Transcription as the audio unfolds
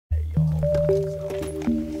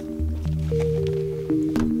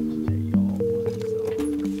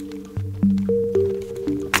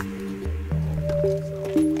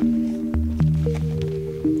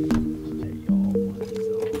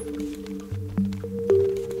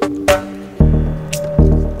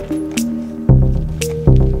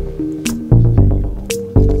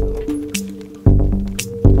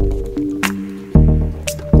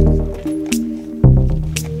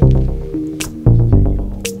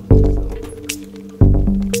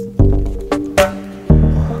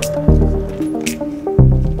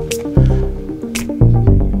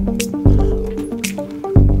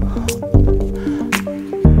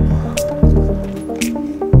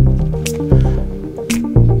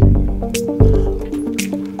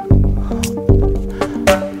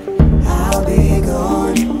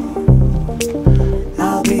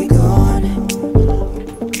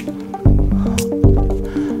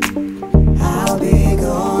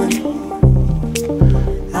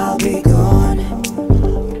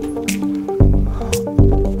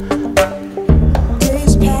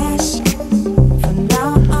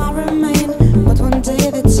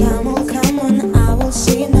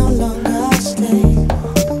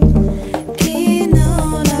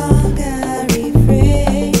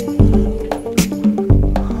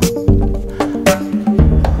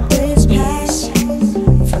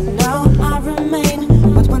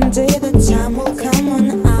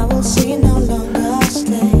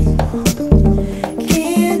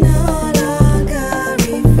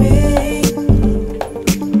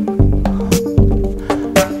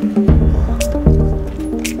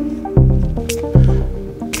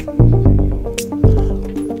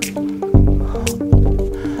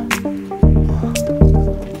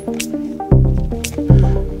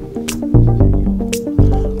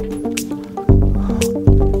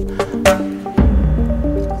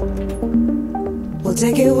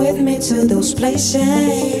with me to those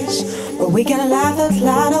places where we can laugh out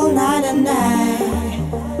loud all night and night.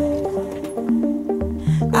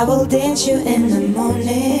 I will dance you in the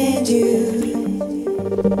morning dew.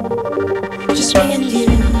 Just me and you.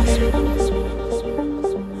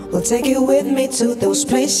 We'll take you with me to those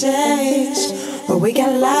places where we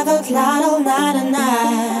can laugh out loud all night and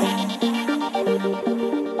night.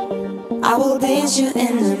 I will dance you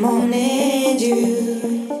in the morning dew.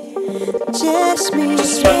 Just me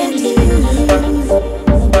and you.